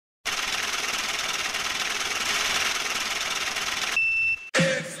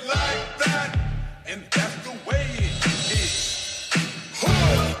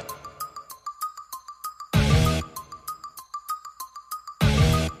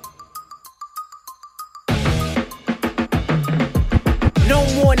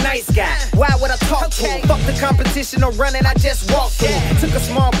a nice guy. Why would I talk to him? Fuck the competition or running, I just walked through. Took a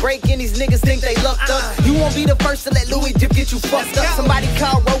small break and these niggas think they lucked up. You won't be the first to let Louis Dip get you fucked up. Somebody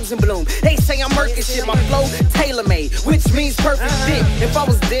call Rosenblum. They say I'm murking shit. My flow tailor-made, which means perfect fit. If I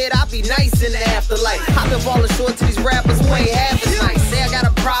was dead, I'd be nice in the afterlife. I've been falling short to these rappers who ain't half as nice. Say I got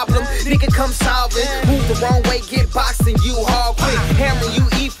a problem, nigga come solve it. Move the wrong way, get boxing you hard quick. Hammer you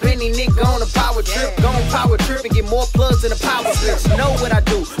eat any nigga on a power trip. Go on power trip and get more plugs than a power switch. Know what I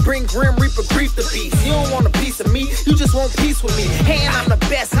do, bring Grim Reaper grief to beast. You don't want a piece of me, you just want peace with me. And I'm the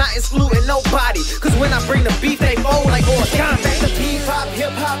best, not excluding nobody. Cause when I bring the beef, they fold like origami. Back to hip-hop,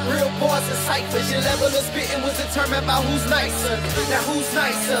 hip-hop, real boys and ciphers. Your level of spitting was determined by who's nicer. Now who's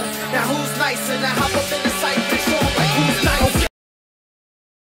nicer? Now who's nicer? Now hop up in the cypher, show 'em like who's nicer.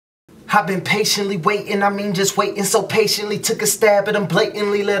 I've been patiently waiting, I mean just waiting so patiently. Took a stab at them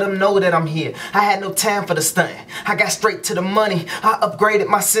blatantly, let them know that I'm here. I had no time for the stunt, I got straight to the money. I upgraded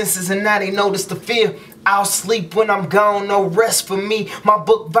my senses and now they notice the fear. I'll sleep when I'm gone, no rest for me. My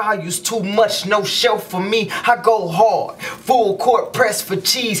book value's too much, no shelf for me. I go hard, full court press for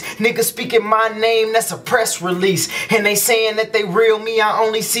cheese. Niggas speaking my name, that's a press release. And they saying that they real me, I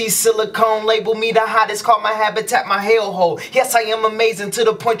only see silicone. Label me the hottest, call my habitat my hellhole. Yes, I am amazing to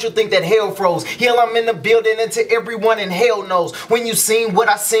the point you think that hell froze. Hell, I'm in the building and to everyone in hell knows. When you seen what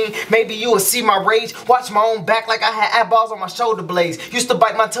I seen, maybe you will see my rage. Watch my own back like I had eyeballs on my shoulder blades. Used to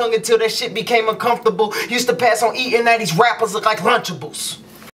bite my tongue until that shit became uncomfortable. Used to pass on eating that these rappers look like Lunchables.